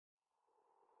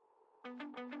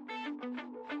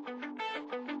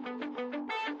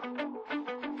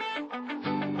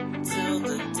Till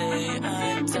the day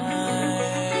I die,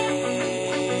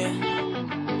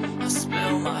 I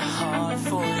spill my heart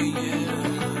for you,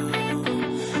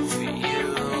 for you.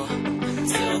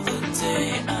 Till the day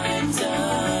I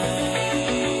die,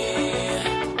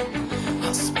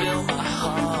 I'll spill my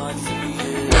heart for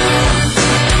you.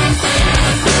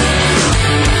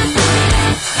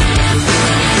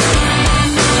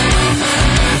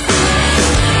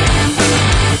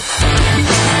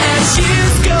 As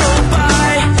years go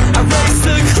by, I race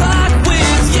the clock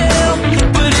with you.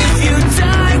 But if you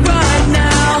die right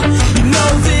now, you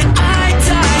know that I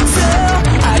die too.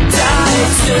 I die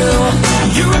too.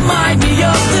 You remind me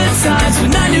of the times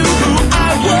when I knew who I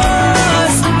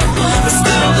was. But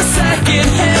still the second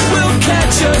hand will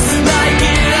catch us like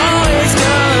it always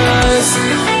does.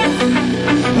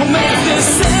 We'll make the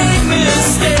same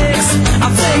mistakes.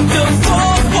 I'll take the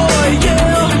fall for you.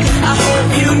 I hope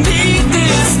you need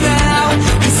this now,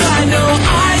 'cause I know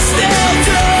I still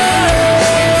do.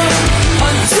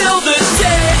 Until the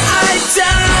day I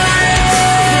die,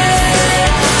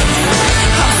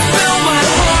 I'll spill my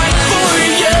heart for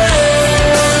you.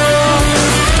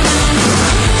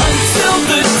 Until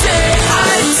the day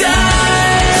I die,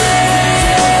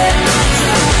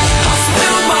 I'll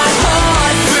spill my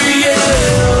heart for you.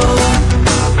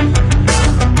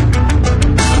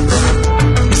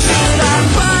 Should I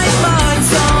bite my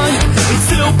tongue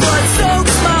until blood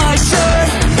soaks my shirt?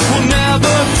 We'll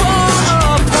never fall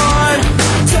apart.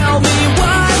 Tell me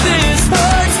why this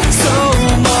hurts so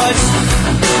much.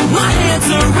 My hands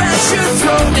are at your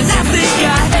throat and I think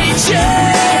I hate you.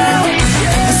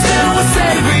 Still I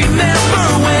say remember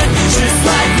when, just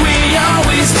like we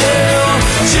always do,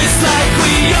 just like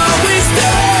we always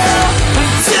do.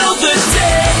 Until the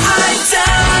day I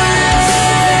die,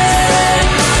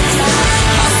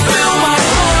 I'll spill my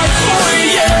heart for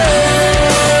you.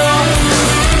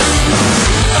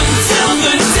 Until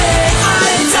the day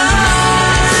I die,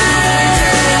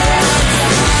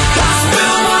 I'll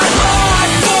spill my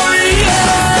heart for you.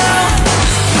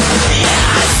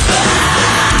 Yeah, I spill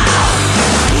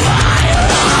my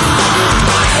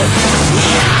heart.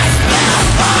 Yeah, I spill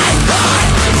my heart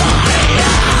for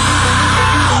you.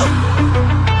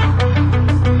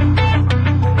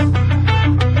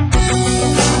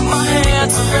 My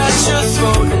hands are at your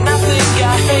throat and I think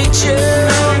I hate you.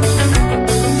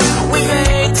 We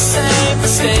made the same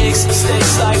mistakes,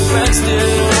 mistakes like friends do.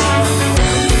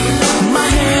 My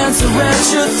hands are at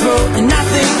your throat and I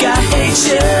think I hate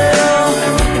you.